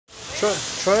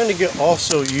Trying to get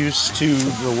also used to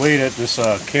the way that this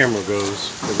camera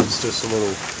goes, because it's just a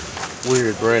little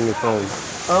weird, brand new phone.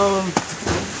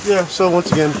 Yeah, so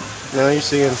once again, now you're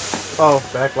seeing, oh,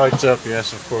 backlights up.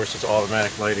 Yes, of course, it's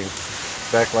automatic lighting.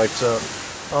 Backlights up.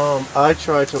 I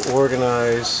try to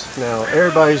organize, now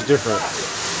everybody's different,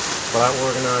 but I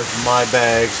organize my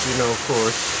bags. You know, of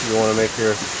course, you want to make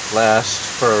your last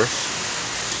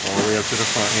first, all the way up to the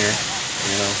front here,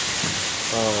 you know.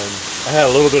 I had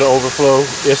a little bit of overflow.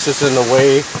 It's just in the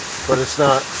way, but it's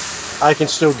not, I can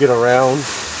still get around.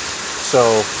 So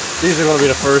these are going to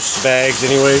be the first bags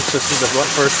anyway, since these are the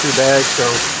first two bags, so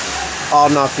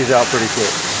I'll knock these out pretty quick,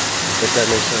 if that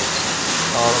makes sense.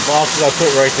 The boxes I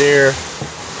put right there,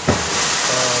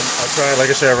 I try, like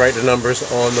I said, I write the numbers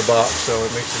on the box, so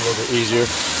it makes it a little bit easier,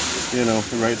 you know,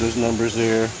 to write those numbers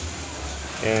there.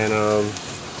 And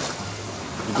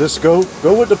just go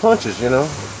with the punches, you know.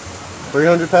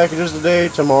 300 packages a day.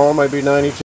 Tomorrow might be 92.